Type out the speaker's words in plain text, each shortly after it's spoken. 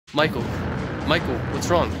Michael, what's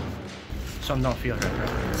wrong? Some don't feel right, bro.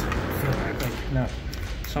 Feel right, like, no.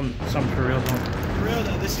 Some for real don't. For real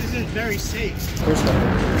though, this isn't very safe. Where's Michael?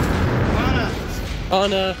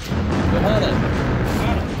 Anna. Anna.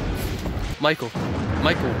 Michael,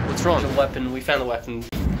 what's wrong? The weapon, we found the weapon.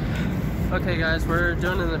 Okay guys, we're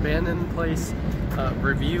doing an abandoned place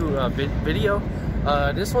review video.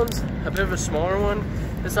 This one's a bit of a smaller one.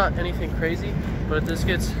 It's not anything crazy, but if this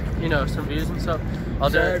gets, you know, some views and stuff,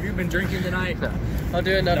 Have you been drinking tonight? No. I'll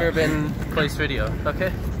do another abandoned place video,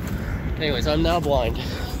 okay? Anyways, I'm now blind.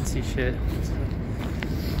 Let's see shit.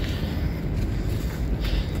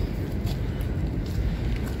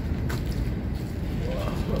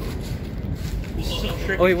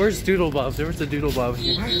 Oh wait, where's Doodle Bob? There was a Doodle Bob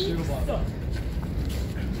here. Where's Doodle Bob?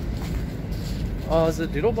 Oh, is the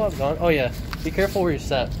Doodle Bob gone? Oh yeah. Be careful where you're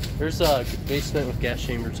sat. There's a basement with gas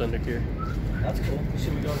chambers under here. That's cool.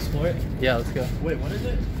 Should we go explore it? Yeah, let's go. Wait, what is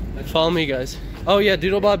it? Follow me, guys. Oh yeah,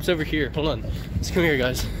 Doodle Bob's over here. Hold on. Let's come here,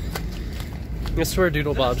 guys. I swear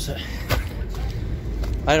Doodle Bob's at.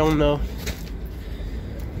 I don't know.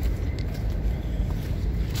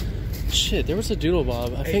 Shit, there was a Doodle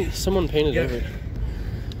Bob. I think someone painted over it.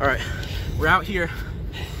 All right, we're out here.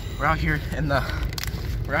 We're out here in the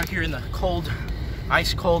cold,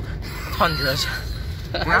 ice cold tundras.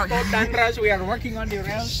 We are working on the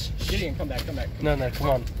rounds. Gideon, come back. No, come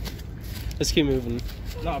on. Let's keep moving.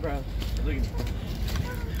 No, bro. Look at me.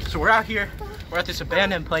 So we're out here. We're at this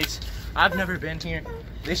abandoned place. I've never been here.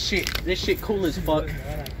 This shit cool as fuck.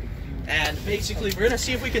 And basically, we're gonna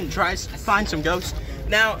see if we can try find some ghosts.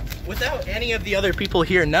 Now, without any of the other people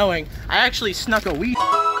here knowing, I actually snuck a Ouija.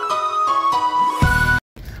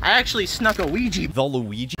 The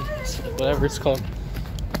Luigi. Whatever it's called.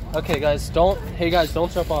 Okay, guys, don't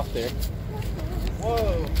jump off there.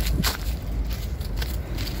 Whoa.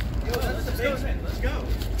 Yo, that's the basement. Let's go.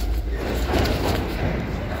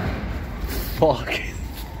 Fuck.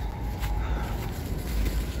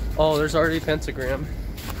 Oh, there's already a pentagram.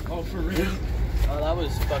 Oh, for real? Oh, that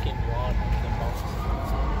was fucking wrong.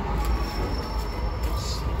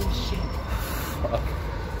 Fuck.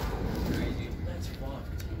 Crazy. That's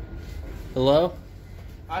fucked. Hello?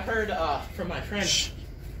 I heard from my friend.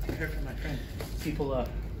 People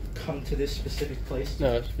come to this specific place to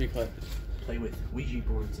No, be quiet. play with Ouija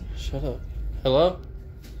boards and Shut up. Hello?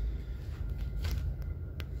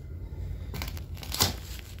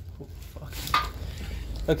 Oh, fuck.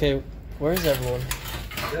 Okay, where's everyone?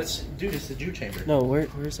 Dude, it's the Jew chamber. No,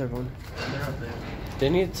 where's everyone? They're up there. They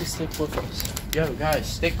need to stick with us. Yo, guys,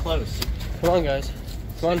 stick close. Come on, guys.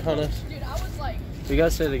 Come on, Hannah. Dude, I was like... We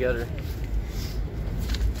gotta stay together.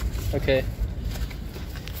 Okay.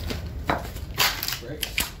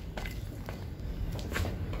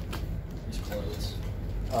 These clothes.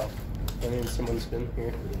 Oh, I mean someone's been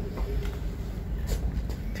here.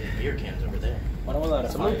 The beer cans over there. Why don't we let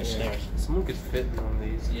Someone upstairs. Someone could fit in one of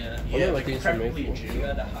these. Yeah. I wonder what these are made for. You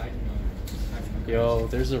gotta hide. Yo,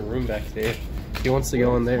 there's a room back there. He wants to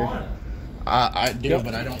go in there. I do, Yo,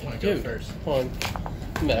 but I don't want to go dude, first. Hold on.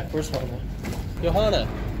 Come back. Where's Hannah? Yo, Hannah.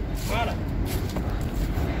 Hannah.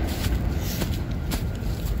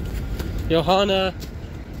 Yo, Hannah.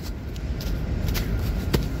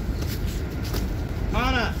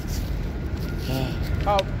 Anna.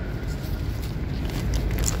 Oh.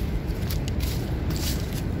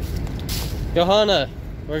 Johanna,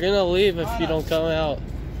 we're gonna leave if you don't come out.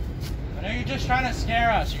 I know you're just trying to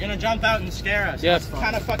scare us. You're gonna jump out and scare us. Yeah. That's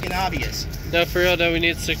kind of fucking obvious. No, for real though, we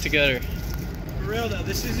need to stick together. For real though,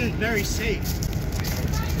 this isn't very safe.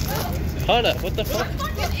 Hannah, what the fuck? I'm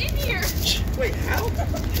fucking in here! Wait, how?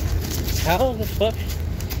 How the fuck?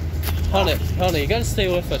 Hannah, you gotta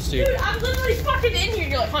stay with us, dude. Dude, I'm literally fucking in here.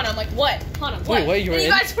 You're like, Hannah, I'm like, what? Hannah, what? Wait, you were and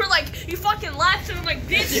in? you guys were like, you fucking laughed and I'm like,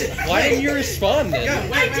 bitch. Why didn't you respond then? Yo,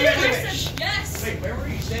 I did, I said yes. Wait, where were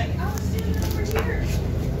you standing? I was standing over here.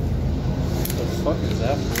 What the fuck is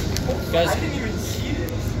that for? Guys, I didn't even see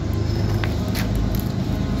this.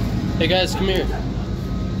 hey guys, come here.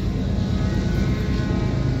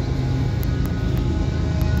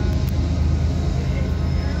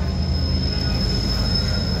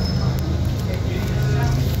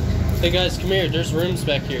 Hey guys, come here. There's rooms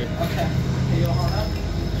back here. Okay. Hey, Johanna.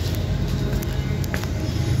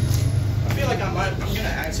 I feel like I'm gonna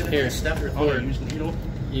accidentally Here. step or use needle.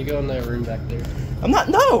 You go in that room back there. I'm not.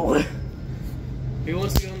 No. Who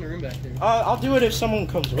wants to go in the room back there? I'll do it if someone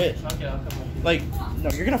comes with. Okay, I'll come with Like, no,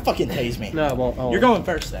 you're gonna fucking tase me. you. No, I won't. I won't. You're going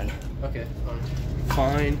first then. Okay,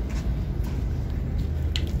 fine.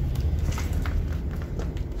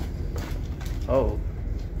 Oh,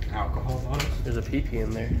 Alcohol bottles. there's a pee-pee in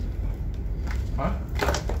there. Huh?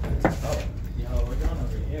 Oh. Yo, we're going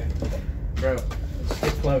over here. Bro,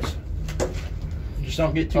 get close. Just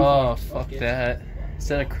don't get too Oh, far. fuck that. Is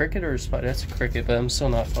that a cricket or a spider? That's a cricket, but I'm still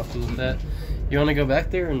not fucking with that. You want to go back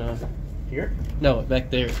there or no? Here? No, back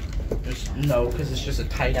there. No, because it's just a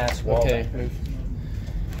tight ass wall. Okay. Move.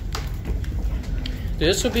 Dude,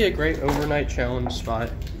 this would be a great overnight challenge spot.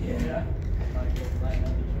 Yeah.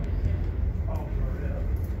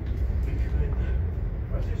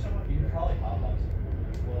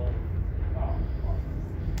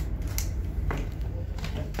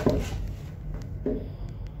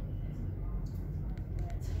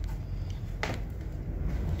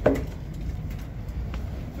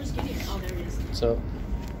 Where's Gideon? Oh, there he is. So.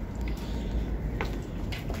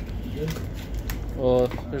 Well,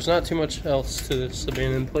 there's not too much else to this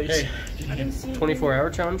abandoned place. Hey, 24-hour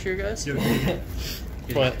challenge here, guys?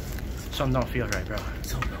 What? Something don't feel right, bro.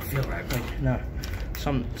 Something don't feel right, bro. No.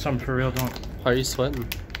 Some for real don't. Why are you sweating?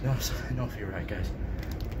 No, something don't feel right, guys.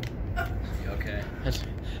 You okay?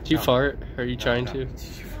 Do you fart? Are you trying to?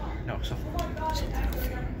 No, something.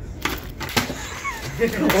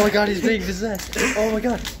 Oh my god, he's being possessed. Oh my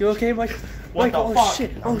god, you okay, Mike? What Mike, the oh fuck?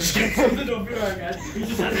 shit. Oh shit. Something don't feel right, guys. We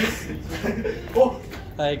just had this. Oh.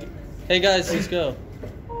 Like, hey guys, let's go.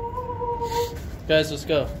 Guys, let's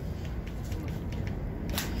go.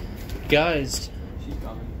 Guys,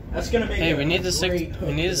 That's gonna make. hey, a we need to stick. great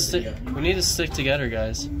We need to stick. video. We need to stick together,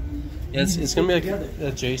 guys. Yeah, it's gonna be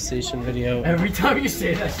a J Station video. Every time you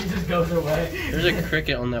say that, she just goes away. There's a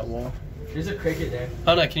cricket on that wall. There's a cricket there.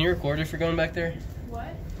 Hannah, can you record if you're going back there? What?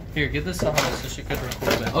 Here, get this to Hannah so she could record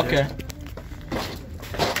back there. Okay.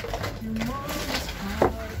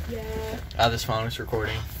 Ah, this phone is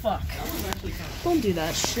recording. Fuck. Don't do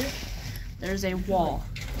that shit. There's a wall.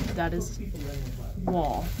 That is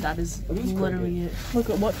wall. That is literally it. Look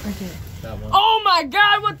at what cricket. That one. Oh my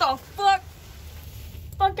god, what the fuck?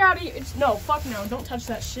 Fuck out of here. No, fuck no. Don't touch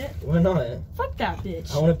that shit. Why not? Fuck that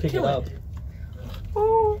bitch. I want to pick Kill it up.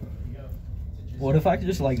 Oh. What if I could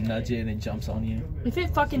just like nudge it and it jumps on you? If it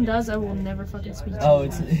fucking does, I will never fucking speak to Oh, you.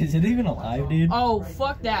 is it even alive, dude? Oh,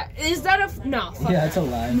 fuck that. Is that a... No, fuck Yeah, that. it's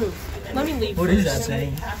alive. Move. Let me leave. What is that thing?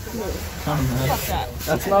 Move. I don't know. Fuck that.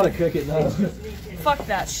 That's not a cricket though. Fuck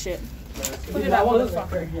that shit. Look at that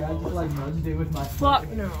motherfucker. Yeah, I just like nudged it with my Fuck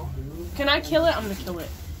no. Can I kill it? I'm gonna kill it.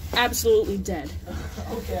 Absolutely dead.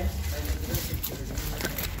 Okay.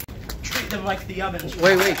 Treat them like the ovens.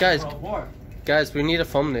 Wait, guys. Guys, we need a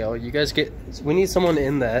thumbnail. You guys get. We need someone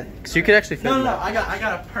in that, cause you could actually fit. No, in no, that. I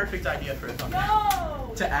got a perfect idea for a thumbnail.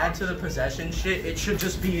 No! To add to the possession shit, it should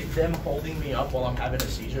just be them holding me up while I'm having a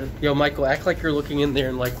seizure. Yo, Michael, act like you're looking in there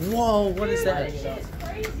and like, whoa, what is that? That shit is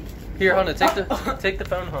crazy. Here, Hannah, take the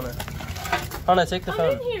phone, Hannah. Hannah, take the I'm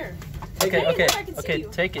phone. in here. Okay, I'm in here, I can see you.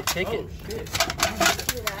 take it. Shit.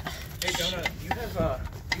 Hey, Jonah, you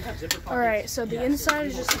have zipper pockets? Alright, so the inside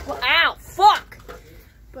is just. Ow! Fuck!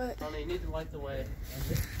 But. Hannah, you need to light the way.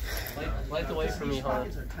 Light the way for me, Hannah.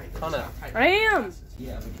 Hannah. I am!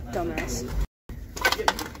 Dumbass.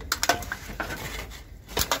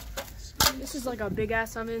 This is like a big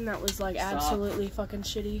ass oven that was like absolutely fucking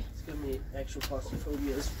shitty. It's giving me actual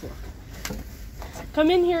claustrophobia as fuck. Come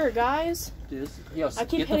in here, guys. Dude, yo, I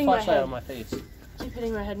keep get the hitting my flashlight head. on my face. Keep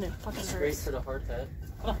hitting my head and it fucking Straight hurts. to the hard head.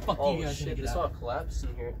 How the fuck do Oh you guys shit, get this out? all collapsed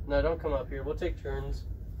in here. No, don't come up here. We'll take turns.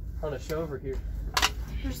 Hannah, show over here.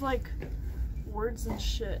 There's like words and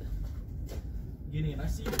shit. Gideon, I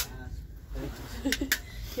see your ass.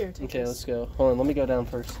 Here, take Okay, this. let's go. Hold on, let me go down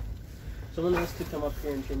first. Someone has to come up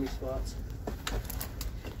here and give me spots.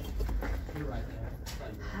 You're right there.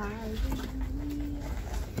 Hallelujah.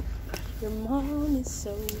 Your mom is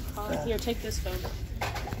so hot. Here, take this phone.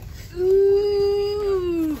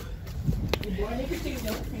 Ooh.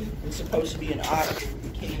 It's supposed to be an odd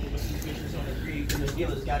king with these bitches on the creek, and the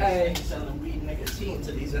dealer's got a thing selling weed and nicotine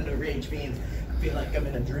to these underage fiends. I feel like I'm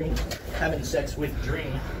in a dream, having sex with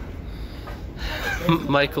Dream.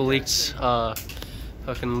 Michael leaked,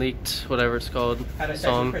 fucking leaked, whatever it's called, Having sex with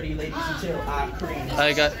song. pretty ladies until I cream.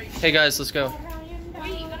 Hey guys, let's go.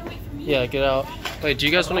 Wait, you gotta wait for me. Yeah, get out. Wait, do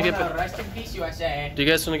you guys want to get back? Rest in peace, USA. Do you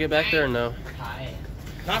guys want to get back there or no?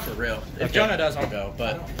 Not for real. If Okay. Jonah does, I'll go,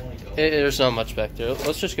 but There's not much back there.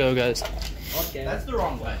 Let's just go, guys. Okay. that's the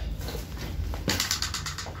wrong way.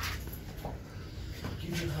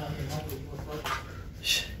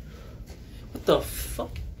 What the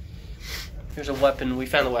fuck? There's a weapon. We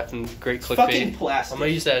found a weapon. Great clickbait. Fucking plastic. I'm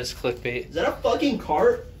gonna use that as clickbait. Is that a fucking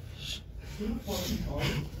cart?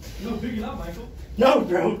 No, pick it up, Michael. No,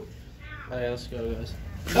 bro. Alright, let's go, guys.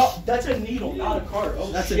 No, that's a needle, not a cart.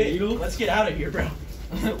 Oh, That's a shit. needle? Let's get out of here, bro.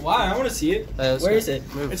 Why? I want to see it. Alright, let's Where go. is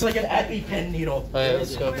it? Move. It's like an EpiPen needle. Alright,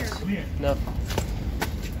 let's go. Come here. No.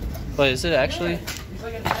 Wait, is it actually? It's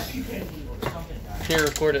like an EpiPen needle. Here,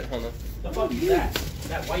 record it. Hold on. The fuck is that?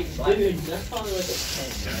 That white and black. Dude, that's probably like a pen,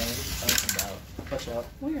 man. What are you talking about? Watch out.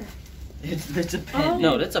 Where? It's a pen. Oh.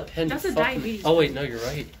 No, that's a pen. That's a fucking- diabetes Oh wait, no, you're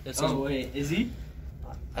right. It's Oh wait, is he?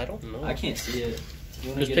 I don't know. I can't see it. You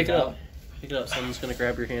wanna Just get pick it out? up. Pick it up. Someone's gonna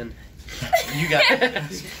grab your hand. You got it.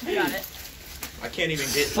 I got it. I can't even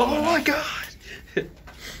get. Oh my god!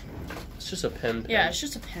 It's just a pen. Yeah, it's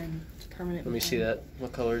just a pen. It's a permanent. Let me pen. see that.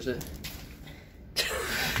 What color is it?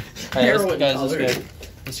 Alright, let's, guys, let's color. go.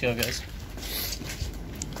 Let's go, guys.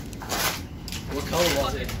 What color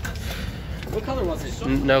was it? What color was it?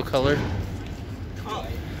 No color. Cum.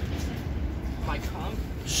 My cum?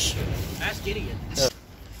 Shh. Ask Gideon.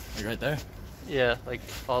 Like right there. Yeah, like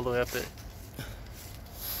all the way up it.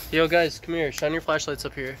 Yo, guys, come here. Shine your flashlights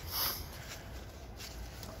up here.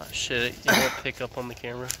 Oh, shit, it won't pick up on the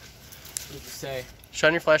camera. What did you say?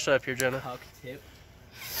 Shine your flashlight up here, Jenna. Huck tip.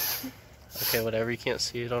 Okay, whatever. You can't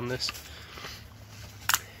see it on this.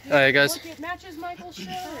 Alright, guys. Look, it matches Michael's shirt.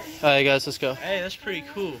 Alright, guys, let's go. Hey, that's pretty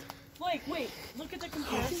cool. Like, wait, look at the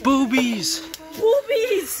comparison. Boobies!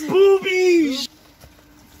 Boobies! Boobies!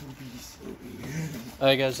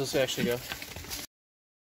 Alright, guys, let's actually go.